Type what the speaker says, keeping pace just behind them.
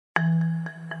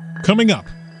Coming up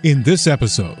in this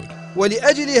episode, Abu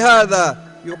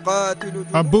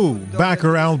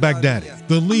Bakr al-Baghdadi,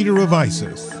 the leader of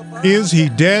ISIS. Is he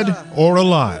dead or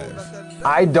alive?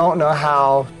 I don't know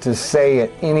how to say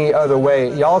it any other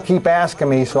way. Y'all keep asking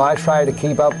me, so I try to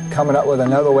keep coming up with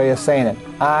another way of saying it.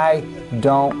 I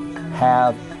don't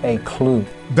have a clue.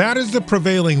 That is the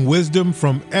prevailing wisdom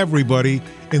from everybody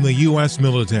in the U.S.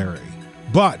 military.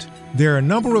 But there are a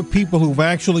number of people who've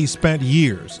actually spent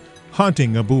years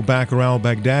hunting Abu Bakr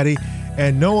al-Baghdadi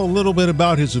and know a little bit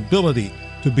about his ability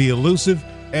to be elusive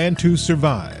and to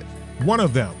survive. One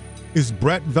of them is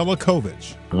Brett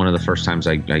Velikovich. One of the first times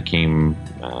I came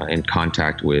in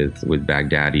contact with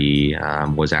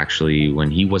Baghdadi was actually when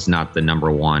he was not the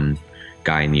number one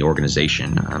guy in the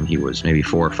organization. He was maybe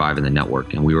 4 or 5 in the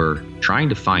network, and we were trying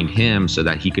to find him so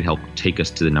that he could help take us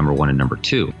to the number 1 and number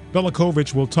 2.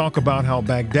 Velikovich will talk about how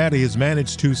Baghdadi has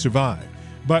managed to survive,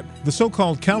 but the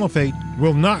so-called caliphate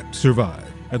will not survive.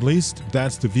 At least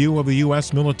that's the view of the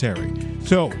U.S. military.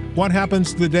 So what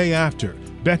happens the day after?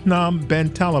 Behnam Ben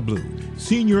Talablu,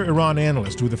 senior Iran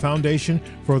analyst with the Foundation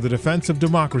for the Defense of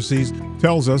Democracies,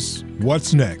 tells us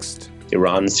what's next.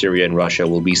 Iran, Syria, and Russia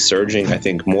will be surging, I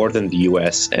think, more than the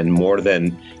U.S. and more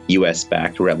than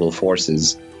U.S.-backed rebel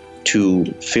forces to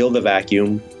fill the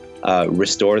vacuum,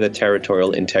 restore the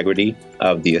territorial integrity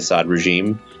of the Assad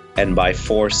regime, and by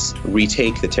force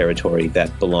retake the territory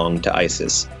that belonged to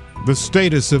ISIS. The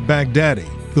status of Baghdadi,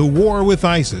 the war with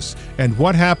ISIS, and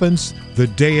what happens the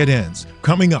day it ends.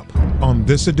 Coming up on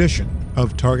this edition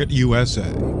of Target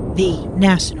USA. The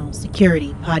National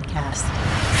Security Podcast.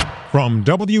 From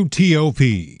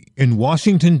WTOP in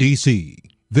Washington, D.C.,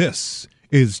 this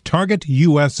is Target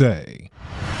USA.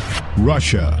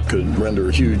 Russia could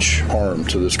render huge harm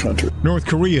to this country. North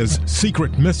Korea's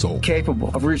secret missile. Capable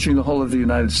of reaching the whole of the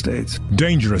United States.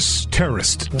 Dangerous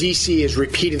terrorist. D.C. is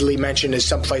repeatedly mentioned as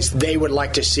someplace they would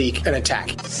like to seek an attack.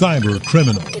 Cyber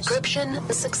criminals.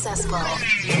 Decryption successful.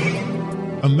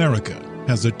 America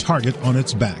has a target on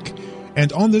its back.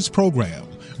 And on this program,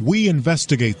 we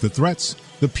investigate the threats,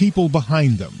 the people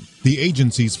behind them, the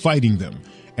agencies fighting them,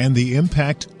 and the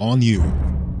impact on you.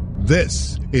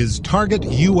 This is Target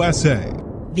USA,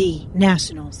 the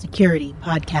National Security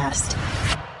Podcast.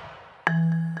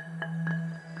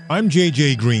 I'm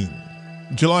J.J. Green.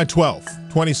 July 12th,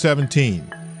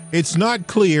 2017. It's not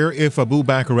clear if Abu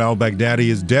Bakr al-Baghdadi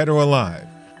is dead or alive.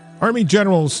 Army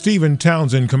General Stephen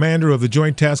Townsend, commander of the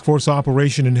Joint Task Force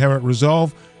Operation Inherent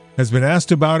Resolve, has been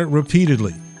asked about it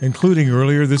repeatedly, including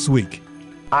earlier this week.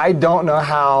 I don't know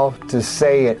how to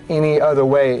say it any other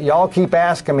way. Y'all keep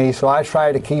asking me, so I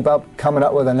try to keep coming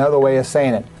up with another way of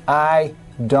saying it. I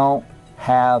don't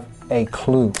have a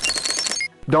clue.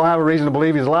 Don't have a reason to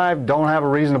believe he's alive, don't have a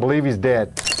reason to believe he's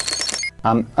dead.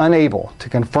 I'm unable to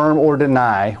confirm or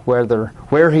deny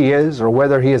where he is or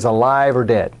whether he is alive or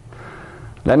dead.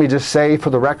 Let me just say for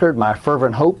the record, my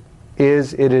fervent hope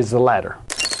is it is the latter.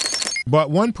 But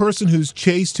one person who's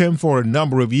chased him for a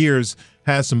number of years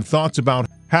has some thoughts about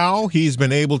how he's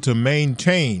been able to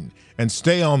maintain and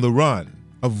stay on the run,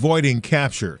 avoiding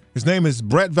capture. His name is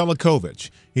Brett Velikovich.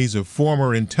 He's a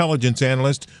former intelligence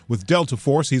analyst with Delta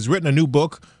Force. He's written a new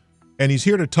book, and he's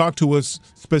here to talk to us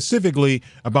specifically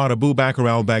about Abu Bakr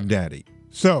al-Baghdadi.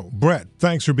 So, Brett,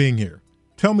 thanks for being here.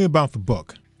 Tell me about the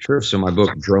book. Sure. So my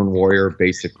book, Drone Warrior,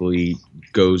 basically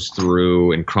goes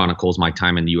through and chronicles my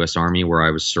time in the U.S. Army, where I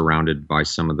was surrounded by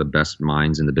some of the best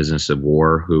minds in the business of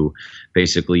war who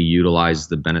basically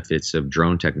utilized the benefits of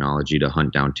drone technology to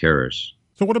hunt down terrorists.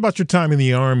 So what about your time in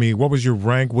the Army? What was your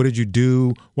rank? What did you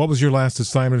do? What was your last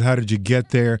assignment? How did you get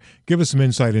there? Give us some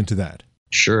insight into that.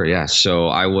 Sure, yeah. So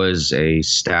I was a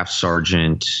staff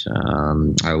sergeant.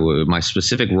 My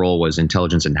specific role was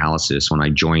intelligence analysis. When I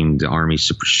joined the Army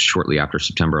shortly after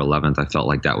September 11th, I felt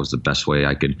like that was the best way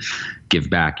I could give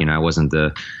back. I wasn't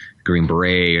the Green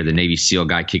Beret or the Navy SEAL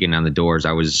guy kicking down the doors.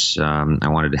 I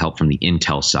wanted to help from the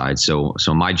intel side. So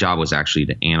my job was actually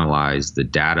to analyze the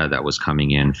data that was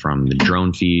coming in from the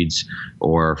drone feeds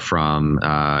or from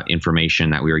information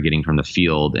that we were getting from the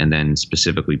field, and then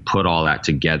specifically put all that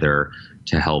together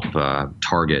to help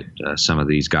target some of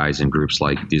these guys in groups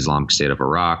like the Islamic State of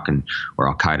Iraq or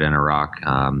Al-Qaeda in Iraq.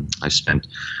 I spent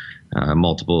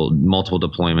multiple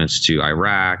deployments to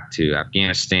Iraq, to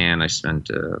Afghanistan. I spent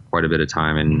quite a bit of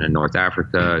time in North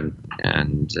Africa,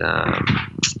 and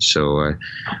so I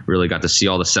really got to see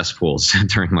all the cesspools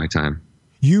during my time.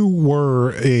 You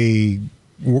worked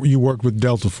with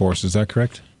Delta Force, is that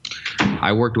correct?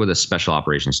 I worked with a special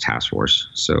operations task force.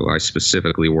 So I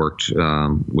specifically worked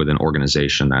with an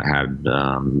organization that had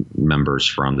members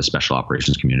from the special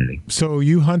operations community. So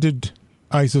you hunted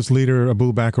ISIS leader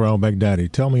Abu Bakr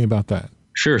al-Baghdadi. Tell me about that.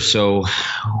 Sure. So,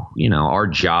 our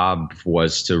job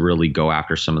was to really go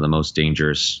after some of the most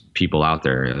dangerous people out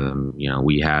there.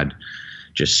 We had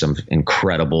just some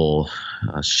incredible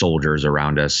soldiers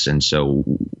around us. And so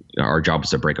our job was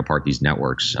to break apart these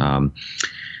networks.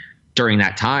 During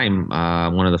that time,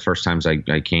 one of the first times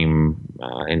I came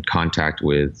in contact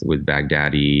with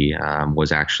Baghdadi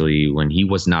was actually when he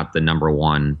was not the number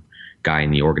one guy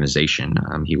in the organization.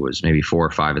 He was maybe 4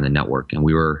 or 5 in the network, and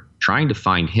we were trying to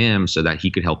find him so that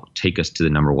he could help take us to the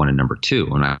number 1 and number 2.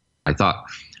 And I thought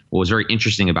what was very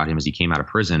interesting about him is he came out of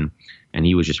prison and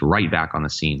he was just right back on the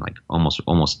scene, like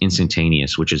almost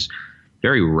instantaneous, which is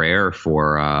very rare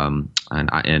for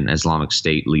an Islamic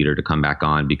State leader to come back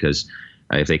on, because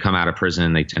if they come out of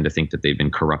prison, they tend to think that they've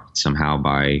been corrupted somehow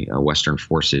by Western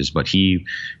forces. But he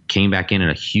came back in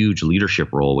a huge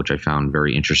leadership role, which I found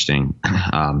very interesting.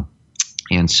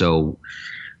 And so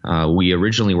we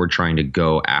originally were trying to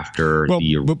go after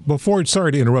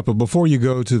sorry to interrupt, but before you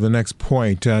go to the next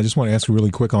point, I just want to ask you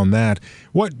really quick on that.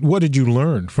 What did you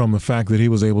learn from the fact that he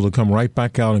was able to come right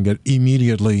back out and get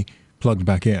immediately plugged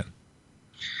back in?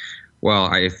 Well,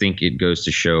 I think it goes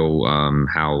to show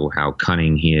how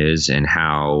cunning he is, and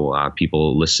how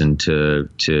people listen to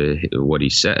what he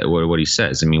said. What he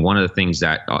says. I mean, one of the things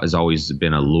that has always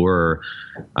been a lure,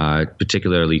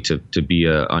 particularly to be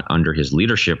under his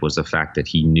leadership, was the fact that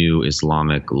he knew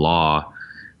Islamic law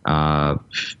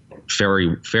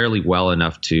fairly well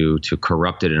enough to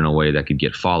corrupt it in a way that could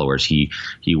get followers. He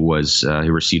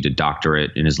received a doctorate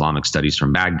in Islamic studies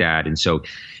from Baghdad, and so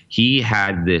he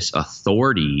had this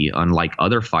authority, unlike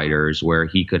other fighters, where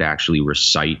he could actually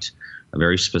recite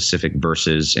very specific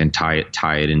verses and tie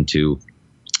it into,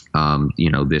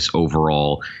 this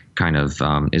overall kind of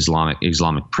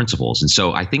Islamic principles. And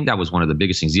so I think that was one of the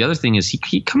biggest things. The other thing is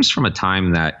he comes from a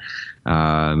time that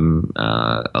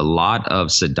a lot of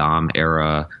Saddam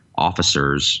era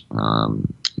officers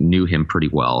knew him pretty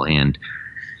well, and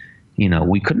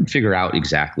we couldn't figure out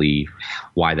exactly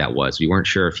why that was. We weren't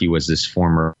sure if he was this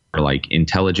former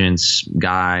intelligence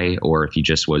guy, or if he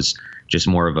just was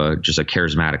more of a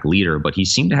charismatic leader. But he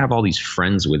seemed to have all these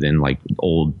friends within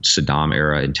old Saddam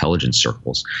era intelligence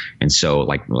circles, and so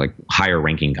like higher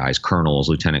ranking guys, colonels,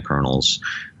 lieutenant colonels,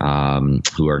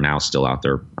 who are now still out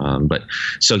there. But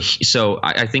so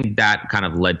I think that kind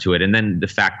of led to it, and then the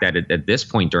fact that at this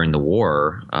point during the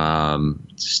war,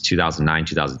 2009,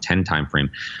 2010 timeframe,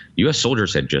 U.S.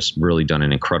 soldiers had just really done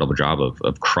an incredible job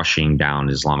of crushing down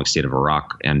the Islamic State of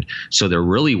Iraq. And so there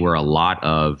really were a lot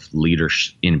of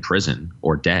leaders in prison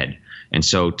or dead. And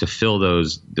so to fill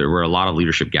those, there were a lot of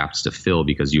leadership gaps to fill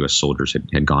because U.S. soldiers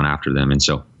had gone after them. And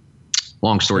so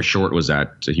long story short was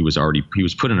that he was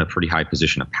put in a pretty high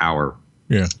position of power.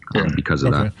 Yeah. Because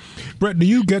of that. Brett, do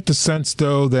you get the sense,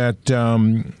 though, that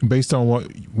based on what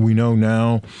we know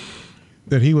now,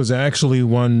 that he was actually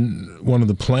one of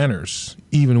the planners,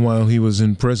 even while he was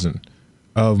in prison,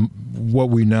 of what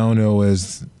we now know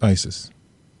as ISIS?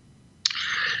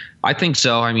 I think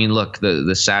so. I mean, look,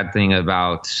 the sad thing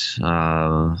about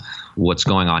what's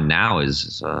going on now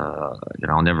is,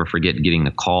 I'll never forget getting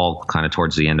the call kind of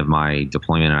towards the end of my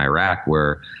deployment in Iraq,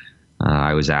 where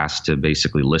I was asked to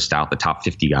basically list out the top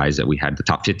 50 guys that we had, the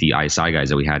top 50 ISI guys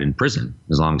that we had in prison,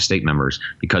 Islamic State members,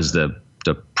 because the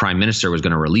prime minister was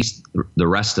going to release the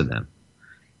rest of them,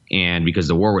 and because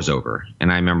the war was over.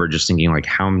 And I remember just thinking,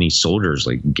 how many soldiers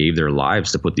gave their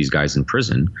lives to put these guys in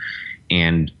prison.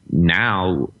 And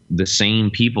now the same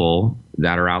people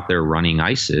that are out there running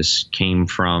ISIS came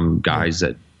from guys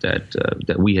that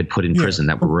we had put in prison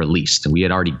that were released, and we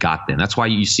had already got them. That's why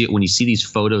you see it when you see these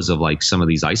photos of some of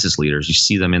these ISIS leaders, you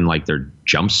see them in their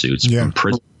jumpsuits from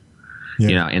prison,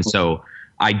 and so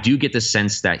I do get the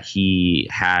sense that he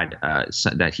had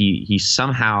that he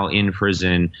somehow in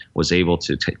prison was able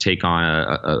to take on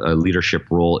a leadership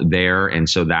role there, and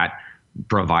so that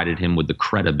provided him with the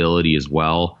credibility as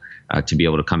well to be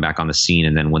able to come back on the scene.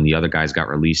 And then when the other guys got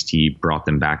released, he brought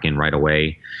them back in right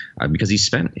away because he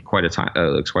spent quite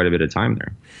a bit of time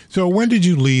there. So when did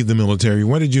you leave the military?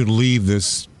 When did you leave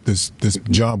this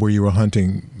job where you were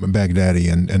hunting Baghdadi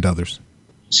and others?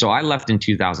 So I left in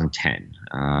 2010.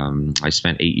 I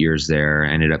spent 8 years there,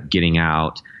 ended up getting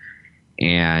out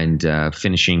and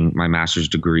finishing my master's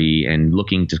degree and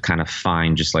looking to kind of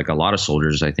find, just like a lot of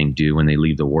soldiers I think do when they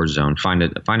leave the war zone, find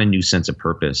a new sense of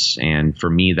purpose. And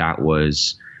for me, that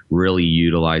was really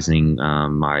utilizing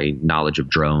my knowledge of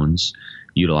drones,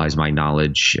 utilize my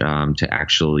knowledge to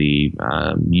actually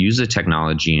use the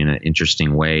technology in an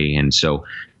interesting way. And so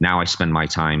now I spend my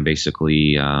time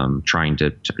basically trying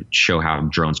to show how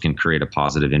drones can create a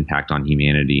positive impact on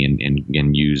humanity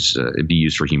and be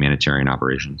used for humanitarian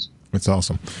operations. That's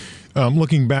awesome.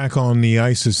 Looking back on the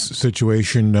ISIS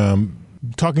situation,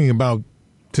 talking about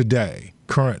today,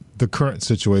 the current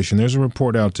situation, there's a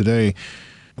report out today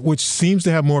which seems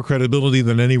to have more credibility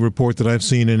than any report that I've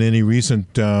seen in any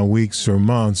recent weeks or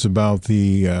months about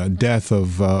the death of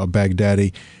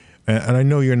Baghdadi. And I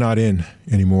know you're not in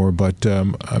anymore, but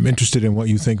I'm interested in what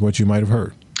you think, what you might have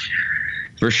heard.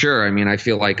 For sure. I mean, I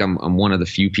feel like I'm one of the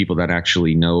few people that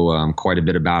actually know quite a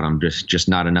bit about him, just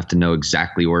not enough to know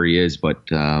exactly where he is.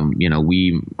 But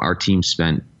our team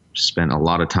spent a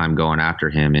lot of time going after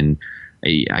him, and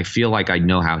I feel like I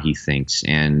know how he thinks.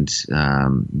 And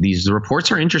these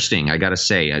reports are interesting, I got to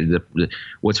say.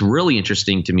 What's really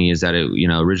interesting to me is that it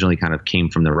originally kind of came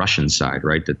from the Russian side,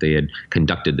 right? That they had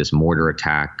conducted this mortar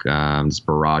attack, this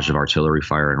barrage of artillery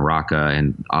fire in Raqqa,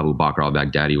 and Abu Bakr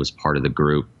al-Baghdadi was part of the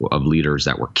group of leaders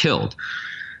that were killed.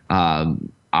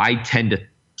 I tend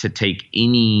to take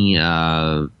any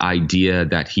idea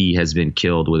that he has been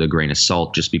killed with a grain of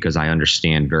salt, just because I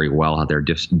understand very well how their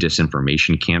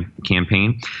disinformation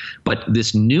campaign. But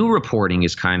this new reporting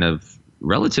is kind of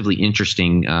relatively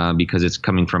interesting because it's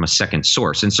coming from a second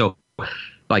source. And so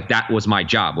like that was my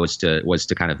job, was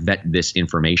to kind of vet this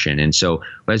information. And so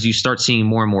as you start seeing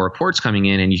more and more reports coming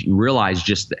in, and you realize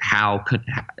just how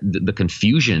the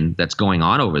confusion that's going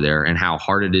on over there and how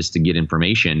hard it is to get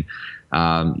information,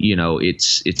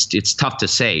 it's tough to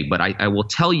say. But I will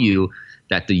tell you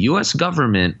that the U.S.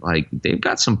 government, like, they've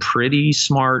got some pretty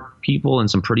smart people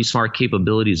and some pretty smart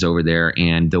capabilities over there.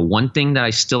 And the one thing that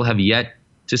I still have yet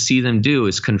to see them do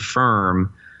is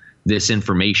confirm this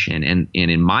information. And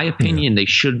in my opinion, they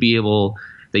should be able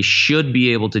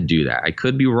to do that. I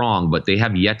could be wrong, but they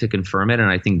have yet to confirm it.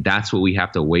 And I think that's what we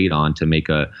have to wait on to make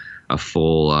a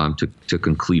full to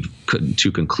conclude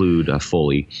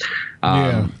fully.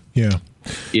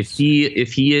 If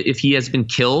he has been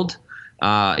killed,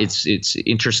 it's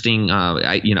interesting.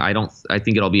 I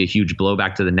think it'll be a huge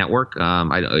blowback to the network.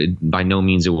 By no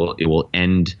means it will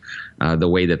end the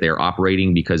way that they're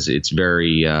operating, because it's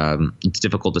very it's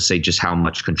difficult to say just how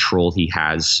much control he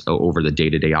has over the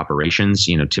day-to-day operations.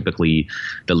 Typically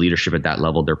the leadership at that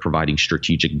level, they're providing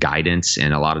strategic guidance,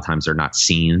 and a lot of times they're not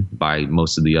seen by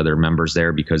most of the other members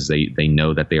there because they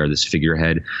know that they are this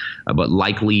figurehead. But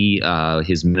likely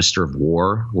his Minister of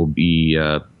War will be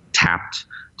tapped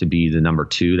to be the number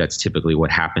 2. That's typically what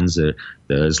happens. The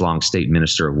Islamic State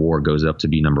Minister of War goes up to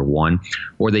be number 1,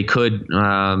 or they could,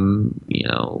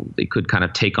 they could kind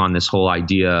of take on this whole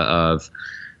idea of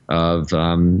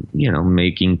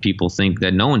making people think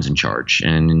that no one's in charge,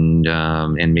 and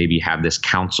maybe have this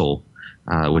council,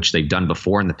 which they've done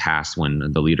before in the past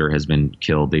when the leader has been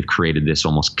killed. They've created this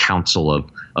almost council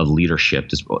of leadership.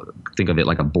 Just think of it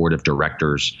like a board of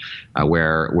directors,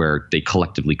 where they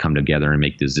collectively come together and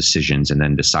make these decisions, and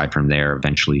then decide from there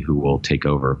eventually who will take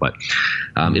over. But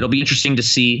it'll be interesting to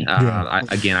see.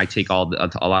 I take a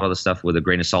lot of the stuff with a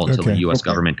grain of salt until the U.S.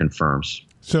 government confirms.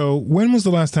 So when was the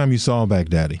last time you saw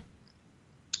Baghdadi?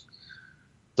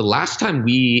 The last time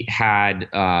we had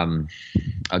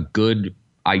a good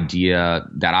idea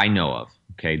that I know of.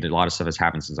 Okay, a lot of stuff has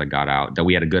happened since I got out, that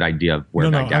we had a good idea of where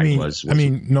Baghdadi was.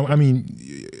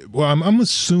 Well, I'm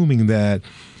assuming that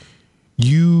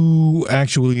you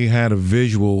actually had a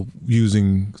visual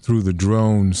using through the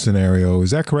drone scenario. Is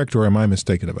that correct, or am I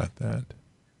mistaken about that?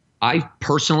 I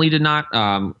personally did not.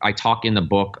 I talk in the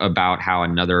book about how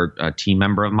another team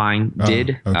member of mine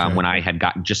did when I had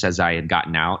as I had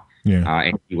gotten out.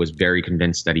 And he was very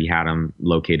convinced that he had him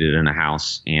located in a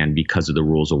house, and because of the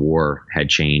rules of war had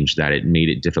changed, that it made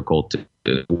it difficult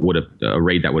a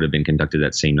raid that would have been conducted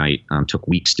that same night took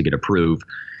weeks to get approved.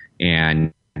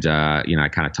 And I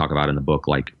kind of talk about in the book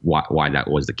like why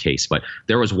that was the case. But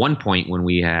there was one point when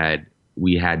we had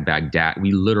Baghdad.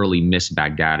 We literally missed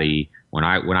Baghdadi when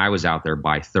I was out there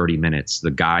by 30 minutes.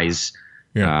 The guys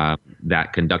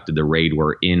that conducted the raid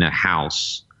were in a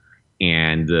house,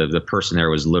 and the person there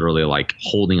was literally like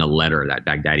holding a letter that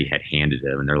Baghdadi had handed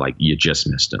him, and they're like, "You just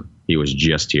missed him. He was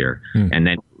just here." And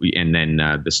then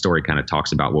the story kind of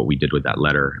talks about what we did with that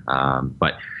letter.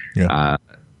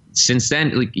 Since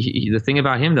then, like, the thing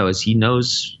about him though is he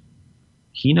knows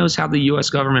how the U.S.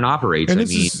 government operates. And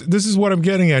this is what I'm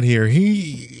getting at here.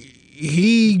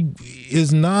 He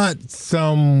is not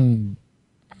some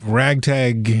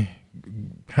ragtag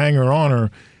hanger-oner.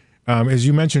 As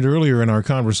you mentioned earlier in our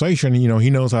conversation, he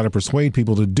knows how to persuade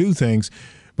people to do things,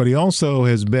 but he also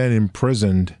has been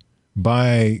imprisoned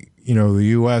by, the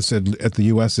U.S. at the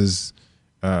U.S.'s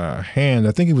hand.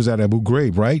 I think he was at Abu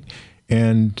Ghraib, right?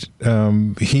 And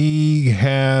he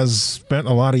has spent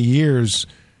a lot of years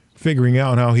figuring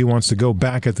out how he wants to go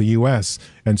back at the U.S.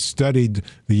 and studied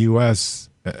the U.S.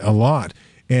 a lot.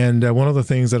 And one of the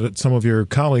things that some of your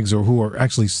colleagues, or who are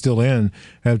actually still in,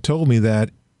 have told me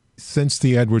that since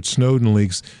the Edward Snowden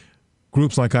leaks,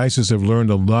 groups like ISIS have learned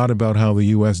a lot about how the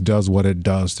U.S. does what it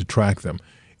does to track them.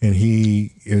 And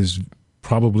he is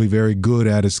probably very good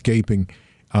at escaping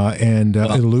and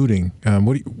eluding.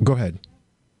 Go ahead.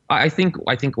 I think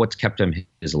what's kept him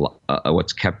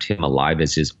alive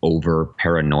is his over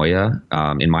paranoia.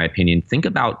 In my opinion, think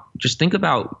about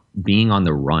being on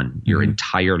the run your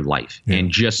entire life and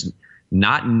just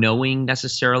not knowing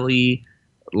necessarily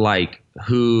like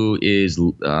who is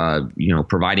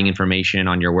providing information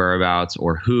on your whereabouts,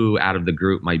 or who out of the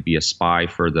group might be a spy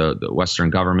for the Western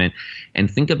government. And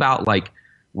think about, like,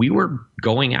 we were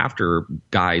going after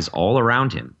guys all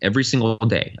around him every single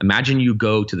day. Imagine you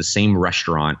go to the same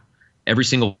restaurant every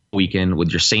single weekend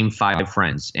with your same 5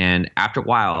 friends. And after a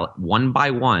while, one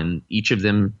by one, each of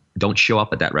them don't show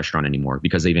up at that restaurant anymore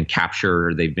because they've been captured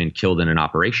or they've been killed in an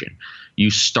operation. You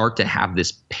start to have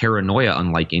this paranoia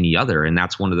unlike any other. And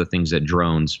that's one of the things that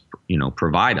drones,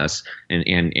 provide us, and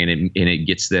it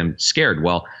gets them scared.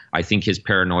 Well, I think his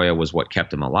paranoia was what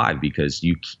kept him alive, because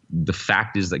the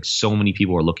fact is, like, so many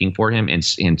people were looking for him,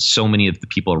 and so many of the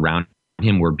people around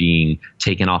him were being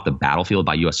taken off the battlefield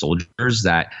by U.S. soldiers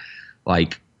that,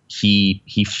 like,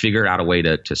 he figured out a way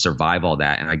to survive all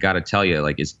that. And I got to tell you,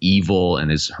 like, as evil and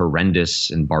as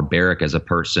horrendous and barbaric as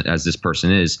this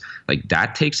person is, like,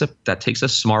 that takes a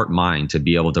smart mind to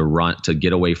be able to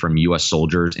get away from U.S.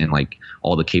 soldiers and, like,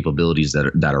 all the capabilities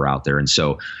that are out there. And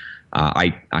so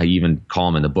I even call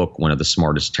him in the book one of the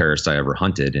smartest terrorists I ever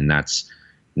hunted. And that's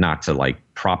not to, like,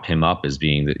 prop him up as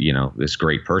being this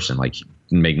great person. Like,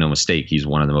 make no mistake, he's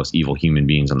one of the most evil human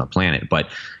beings on the planet. But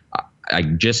I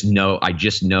just know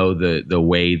the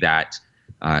way that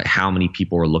how many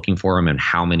people were looking for him, and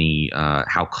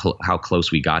how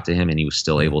close we got to him, and he was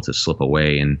still able to slip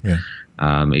away. And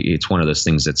it's one of those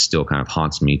things that still kind of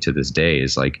haunts me to this day.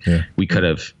 Is like, we could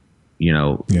have,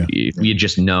 if we had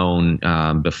just known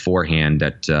beforehand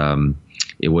that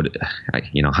it would,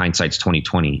 hindsight's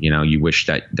 2020. You wish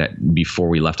that before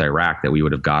we left Iraq that we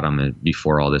would have got him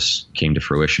before all this came to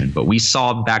fruition. But we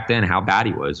saw back then how bad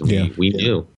he was. We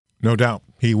knew. No doubt.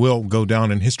 He will go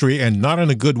down in history, and not in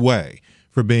a good way,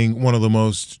 for being one of the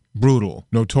most brutal,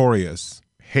 notorious,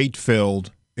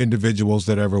 hate-filled individuals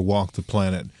that ever walked the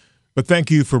planet. But thank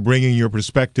you for bringing your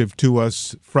perspective to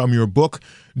us from your book,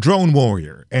 Drone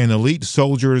Warrior, an elite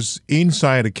soldier's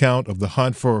inside account of the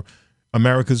hunt for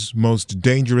America's most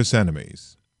dangerous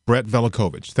enemies. Brett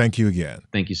Velikovich, thank you again.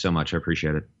 Thank you so much. I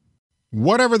appreciate it.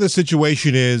 Whatever the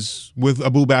situation is with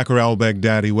Abu Bakr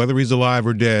al-Baghdadi, whether he's alive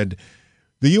or dead,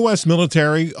 the U.S.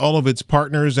 military, all of its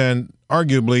partners, and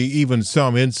arguably even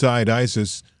some inside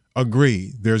ISIS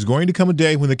agree there's going to come a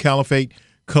day when the caliphate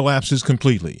collapses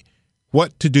completely.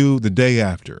 What to do the day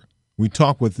after? We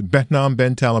talk with Behnam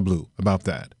Ben Taleblu about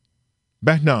that.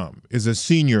 Behnam is a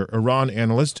senior Iran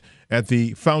analyst at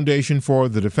the Foundation for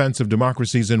the Defense of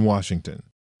Democracies in Washington.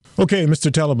 Okay,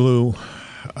 Mr. Taleblu,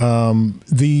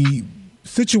 the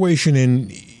situation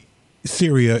in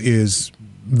Syria is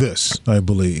this, I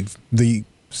believe. The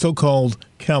so-called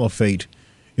caliphate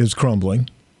is crumbling,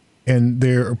 and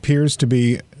there appears to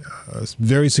be a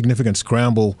very significant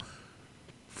scramble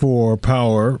for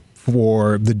power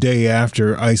for the day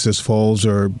after ISIS falls,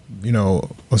 or,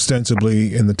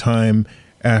 ostensibly in the time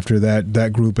after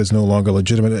that group is no longer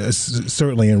legitimate,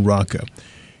 certainly in Raqqa.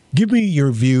 Give me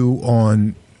your view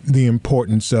on the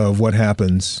importance of what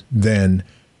happens then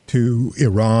to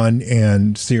Iran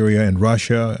and Syria and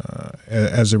Russia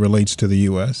as it relates to the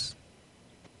U.S.?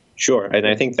 Sure, and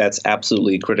I think that's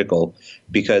absolutely critical,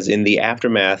 because in the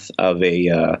aftermath of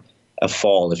a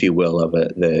fall, if you will, of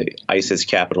the ISIS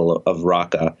capital of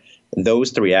Raqqa,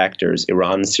 those 3 actors,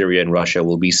 Iran, Syria, and Russia,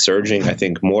 will be surging, I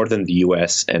think, more than the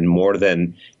U.S. and more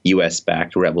than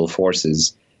U.S.-backed rebel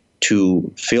forces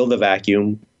to fill the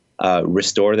vacuum,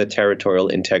 restore the territorial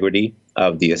integrity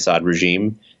of the Assad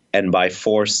regime, and by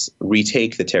force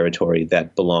retake the territory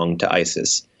that belonged to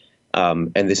ISIS.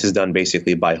 And this is done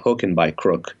basically by hook and by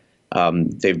crook.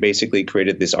 They've basically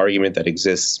created this argument that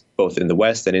exists both in the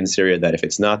West and in Syria that if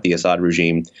it's not the Assad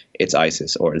regime, it's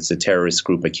ISIS, or it's a terrorist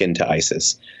group akin to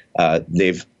ISIS.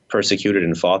 They've persecuted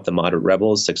and fought the moderate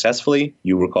rebels successfully.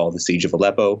 You recall the siege of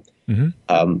Aleppo.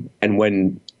 Mm-hmm. And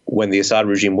when the Assad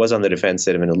regime was on the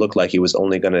defensive and it looked like he was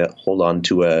only going to hold on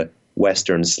to a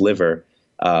Western sliver,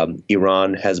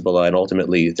 Iran, Hezbollah, and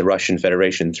ultimately the Russian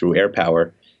Federation through air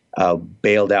power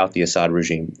bailed out the Assad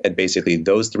regime. And basically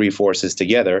those 3 forces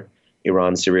together,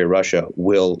 Iran, Syria, Russia,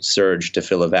 will surge to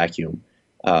fill a vacuum.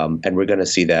 And we're going to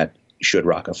see that should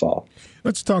Raqqa fall.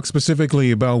 Let's talk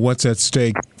specifically about what's at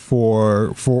stake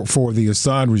for the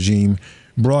Assad regime.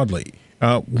 broadly.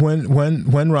 When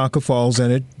Raqqa falls,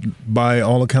 and it, by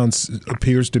all accounts,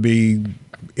 appears to be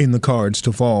in the cards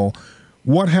to fall,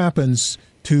 what happens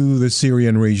to the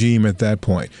Syrian regime at that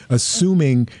point,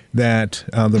 assuming that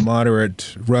the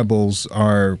moderate rebels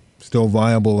are still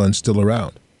viable and still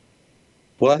around?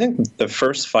 Well, I think the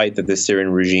first fight that the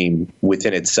Syrian regime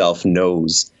within itself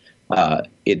knows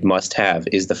it must have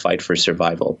is the fight for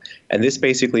survival. And this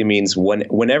basically means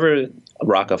whenever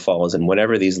Raqqa falls and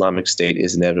whenever the Islamic State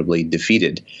is inevitably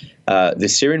defeated, the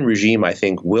Syrian regime, I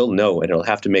think, will know, and it'll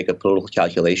have to make a political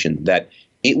calculation, that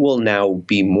it will now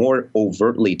be more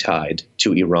overtly tied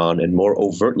to Iran and more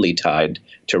overtly tied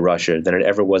to Russia than it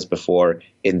ever was before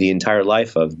in the entire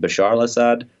life of Bashar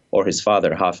al-Assad or his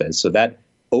father, Hafez. So that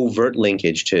overt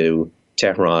linkage to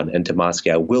Tehran and to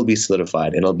Moscow will be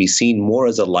solidified, and it'll be seen more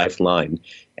as a lifeline.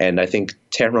 And I think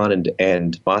Tehran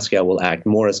and Moscow will act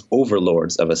more as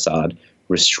overlords of Assad,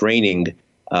 restraining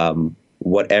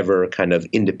whatever kind of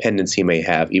independence he may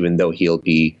have, even though he'll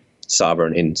be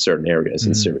sovereign in certain areas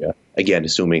in Syria. Again,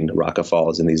 assuming Raqqa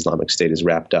falls and the Islamic State is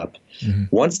wrapped up.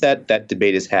 Once that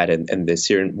debate is had and the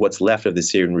Syrian, what's left of the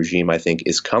Syrian regime, I think,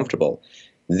 is comfortable,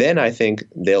 then I think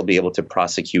they'll be able to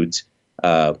prosecute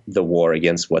the war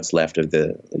against what's left of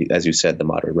the, as you said, the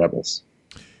moderate rebels.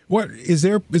 What is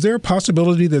there a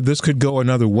possibility that this could go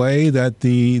another way, that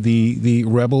the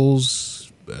rebels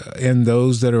and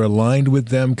those that are aligned with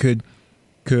them could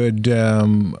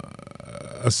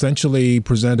essentially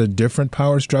present a different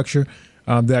power structure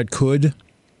that could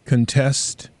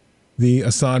contest the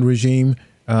Assad regime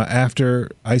after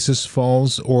ISIS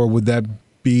falls, or would that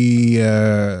be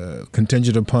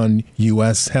contingent upon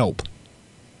U.S. help?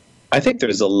 I think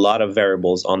there's a lot of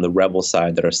variables on the rebel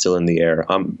side that are still in the air.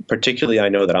 Particularly, I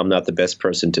know that I'm not the best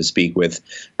person to speak with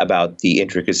about the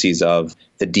intricacies of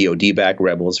the DoD-backed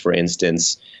rebels, for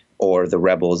instance, or the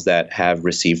rebels that have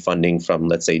received funding from,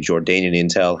 let's say, Jordanian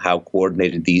intel, how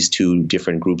coordinated these two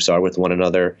different groups are with one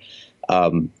another.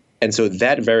 And so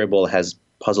that variable has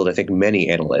puzzled, I think, many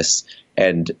analysts.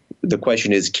 And the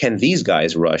question is, can these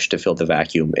guys rush to fill the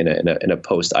vacuum in a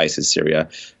post-ISIS Syria?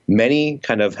 Many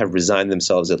kind of have resigned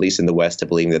themselves, at least in the West, to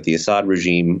believing that the Assad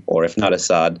regime, or if not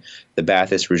Assad, the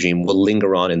Ba'athist regime, will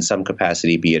linger on in some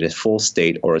capacity, be it a full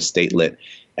state or a statelet.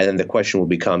 And then the question will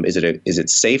become, is it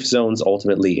safe zones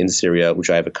ultimately in Syria, which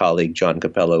I have a colleague, John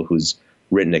Capello, who's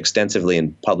written extensively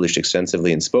and published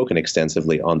extensively and spoken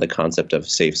extensively on the concept of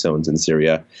safe zones in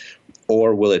Syria,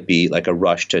 or will it be like a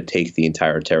rush to take the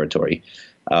entire territory?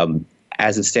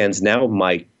 As it stands now,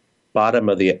 my bottom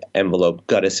of the envelope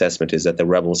gut assessment is that the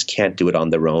rebels can't do it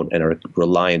on their own and are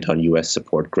reliant on U.S.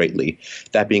 support greatly.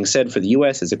 That being said, for the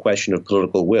U.S., it's a question of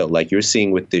political will. Like you're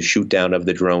seeing with the shoot down of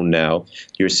the drone now,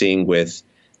 you're seeing with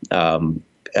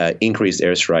increased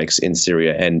airstrikes in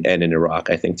Syria and in Iraq.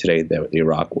 I think today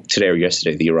or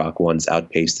yesterday, the Iraq ones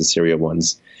outpaced the Syria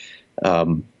ones.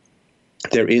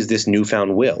 There is this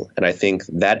newfound will. And I think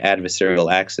that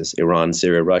adversarial axis, Iran,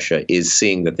 Syria, Russia, is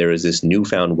seeing that there is this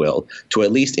newfound will to,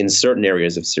 at least in certain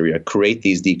areas of Syria, create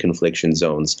these deconfliction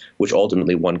zones, which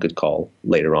ultimately one could call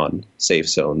later on safe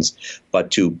zones, but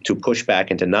to push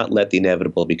back and to not let the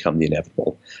inevitable become the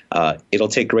inevitable. It'll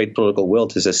take great political will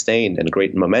to sustain and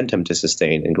great momentum to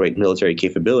sustain and great military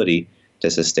capability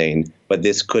to sustain, but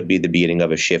this could be the beginning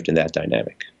of a shift in that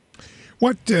dynamic.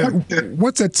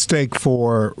 What's at stake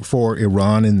for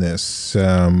Iran in this?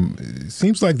 It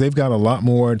seems like they've got a lot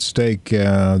more at stake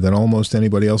than almost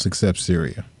anybody else except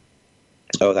Syria.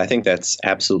 Oh, I think that's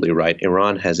absolutely right.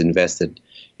 Iran has invested,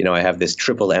 I have this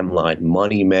triple M line,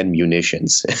 money, men,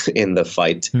 munitions in the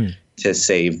fight to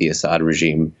save the Assad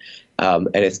regime.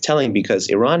 And it's telling because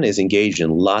Iran is engaged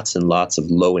in lots and lots of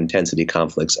low-intensity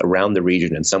conflicts around the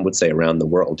region, and some would say around the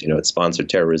world. It sponsored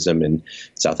terrorism in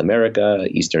South America,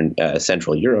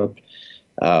 Central Europe.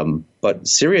 But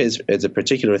Syria is a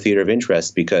particular theater of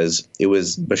interest because it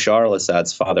was Bashar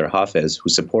al-Assad's father, Hafez, who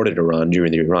supported Iran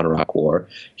during the Iran-Iraq War.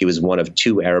 He was one of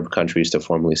two Arab countries to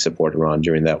formally support Iran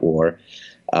during that war.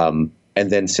 And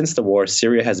then since the war,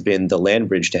 Syria has been the land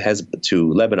bridge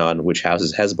to Lebanon, which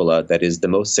houses Hezbollah, that is the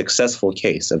most successful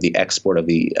case of the export of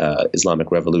the Islamic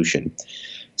Revolution.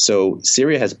 So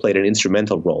Syria has played an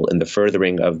instrumental role in the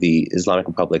furthering of the Islamic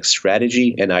Republic's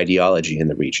strategy and ideology in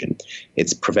the region.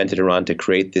 It's prevented Iran to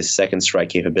create this second strike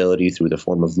capability through the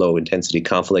form of low-intensity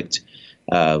conflict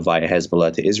via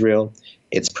Hezbollah to Israel.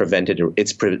 It's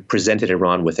presented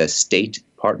Iran with a state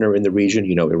partner in the region.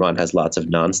 Iran has lots of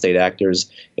non-state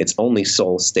actors. Its only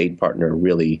sole state partner,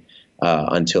 really,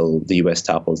 until the U.S.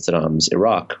 toppled Saddam's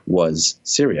Iraq, was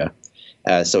Syria.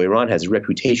 So Iran has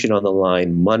reputation on the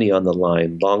line, money on the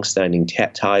line, long-standing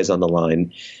ties on the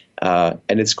line.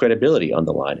 and its credibility on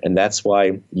the line. And that's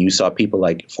why you saw people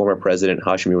like former President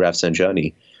Hashemi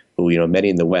Rafsanjani, who, many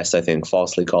in the West, I think,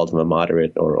 falsely called him a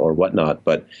moderate or whatnot.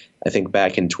 But I think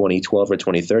back in 2012 or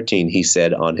 2013, he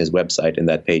said on his website, and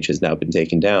that page has now been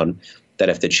taken down, that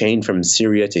if the chain from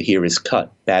Syria to here is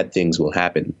cut, bad things will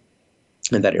happen.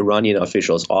 And that Iranian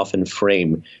officials often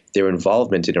frame their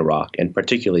involvement in Iraq, and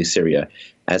particularly Syria,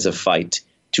 as a fight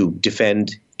to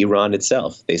defend Iran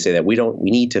itself. They say that we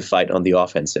need to fight on the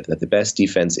offensive, that the best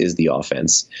defense is the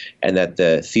offense, and that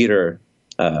the theater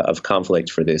of conflict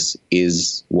for this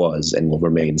was, and will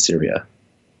remain Syria.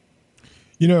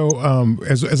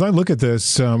 As I look at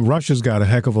this, Russia's got a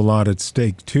heck of a lot at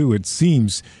stake, too, it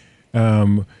seems.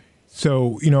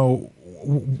 So,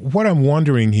 what I'm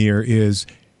wondering here is,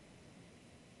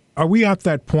 are we at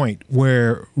that point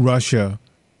where Russia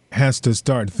has to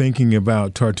start thinking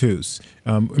about Tartus?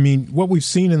 What we've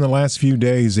seen in the last few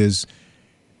days is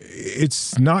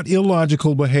it's not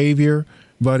illogical behavior,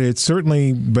 but it's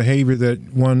certainly behavior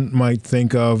that one might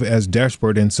think of as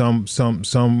desperate in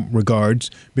some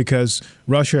regards, because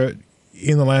Russia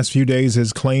in the last few days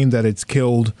has claimed that it's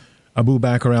killed Abu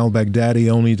Bakr al-Baghdadi,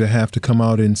 only to have to come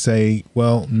out and say,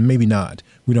 well, maybe not.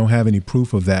 We don't have any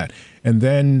proof of that. And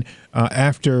then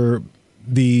after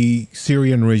the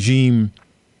Syrian regime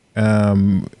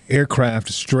aircraft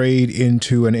strayed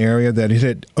into an area that it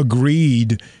had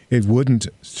agreed it wouldn't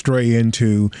stray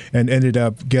into and ended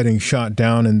up getting shot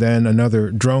down, and then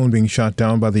another drone being shot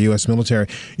down by the U.S. military.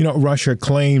 Russia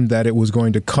claimed that it was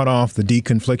going to cut off the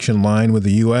deconfliction line with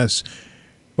the U.S.,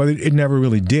 but it never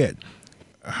really did.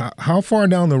 How far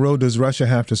down the road does Russia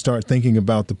have to start thinking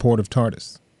about the port of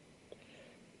Tartus?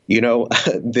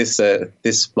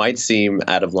 This might seem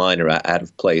out of line or out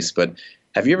of place, but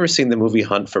have you ever seen the movie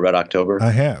Hunt for Red October?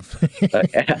 I have.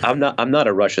 I'm not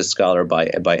a Russia scholar by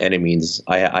any means.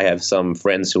 I have some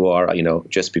friends who are,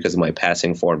 just because of my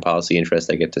passing foreign policy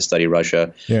interest, I get to study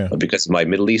Russia. Yeah. But because of my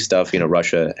Middle East stuff,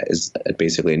 Russia is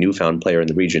basically a newfound player in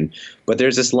the region. But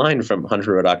there's this line from Hunt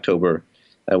for Red October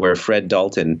where Fred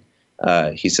Dalton,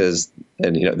 he says,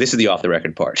 and this is the off the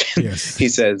record part. Yes. He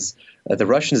says, the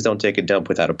Russians don't take a dump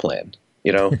without a plan.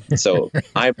 So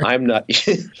I'm not,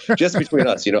 just between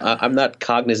us, I'm not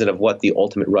cognizant of what the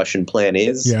ultimate Russian plan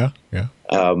is. Yeah.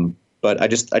 But I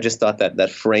just thought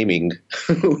that framing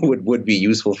would be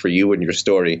useful for you and your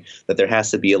story, that there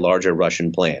has to be a larger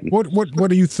Russian plan. What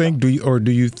do you think? What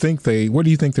do you think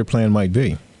their plan might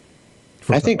be?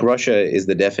 I think Russia is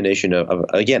the definition of,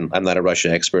 again, I'm not a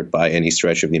Russian expert by any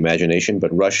stretch of the imagination,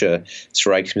 but Russia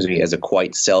strikes me as a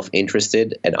quite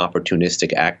self-interested and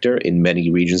opportunistic actor in many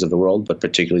regions of the world, but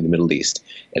particularly the Middle East.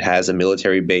 It has a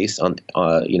military base on,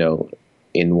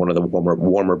 in one of the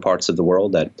warmer parts of the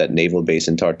world, that naval base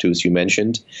in Tartus you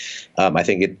mentioned. I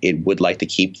think it would like to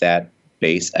keep that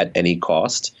base at any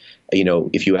cost.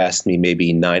 If you asked me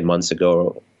maybe 9 months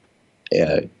ago,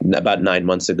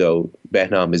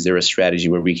 Behnam, is there a strategy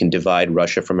where we can divide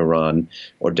Russia from Iran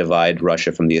or divide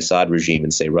Russia from the Assad regime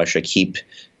and say, Russia, keep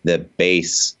the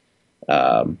base,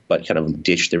 but kind of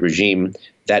ditch the regime?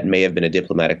 That may have been a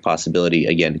diplomatic possibility,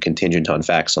 again, contingent on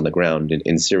facts on the ground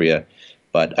in Syria.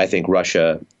 But I think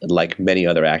Russia, like many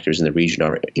other actors in the region,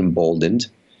 are emboldened.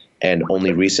 And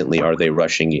only recently are they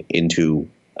rushing into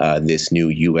this new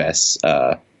U.S.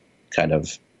 Kind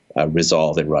of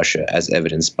resolve in Russia, as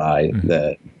evidenced by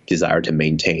the desire to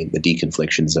maintain the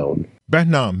deconfliction zone.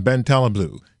 Behnam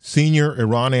Bentaleblu, senior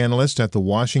Iran analyst at the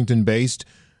Washington-based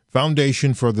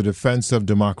Foundation for the Defense of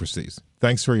Democracies.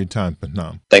 Thanks for your time,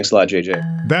 Behnam. Thanks a lot,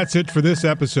 JJ. That's it for this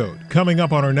episode. Coming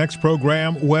up on our next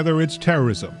program, whether it's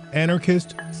terrorism,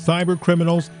 anarchists, cyber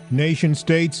criminals, nation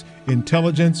states,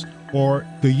 intelligence, or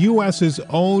the U.S.'s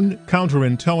own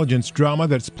counterintelligence drama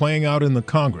that's playing out in the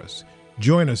Congress.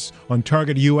 Join us on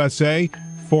Target USA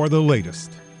for the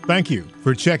latest. Thank you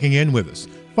for checking in with us.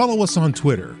 Follow us on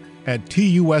Twitter at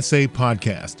TUSA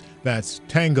Podcast. That's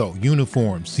Tango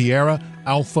Uniform Sierra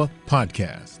Alpha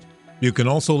Podcast. You can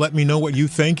also let me know what you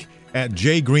think at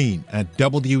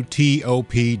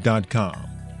jgreen@WTOP.com.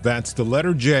 That's the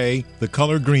letter J, the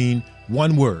color green,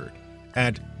 one word,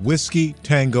 at Whiskey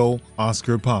Tango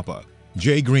Oscar Papa.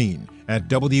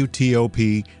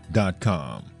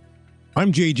 jgreen@WTOP.com.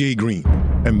 I'm JJ Green,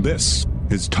 and this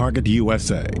is Target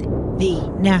USA, the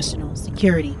National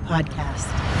Security Podcast.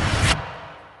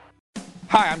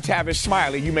 Hi, I'm Tavis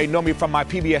Smiley. You may know me from my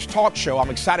PBS talk show. I'm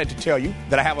excited to tell you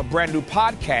that I have a brand new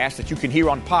podcast that you can hear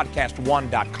on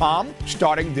podcast1.com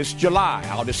starting this July.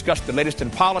 I'll discuss the latest in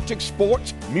politics,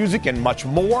 sports, music, and much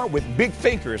more with big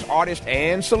thinkers, artists,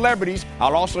 and celebrities.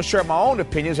 I'll also share my own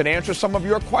opinions and answer some of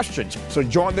your questions. So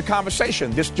join the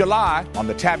conversation this July on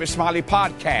the Tavis Smiley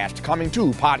podcast, coming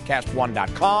to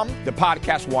podcast1.com, the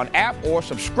Podcast One app, or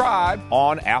subscribe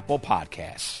on Apple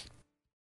Podcasts.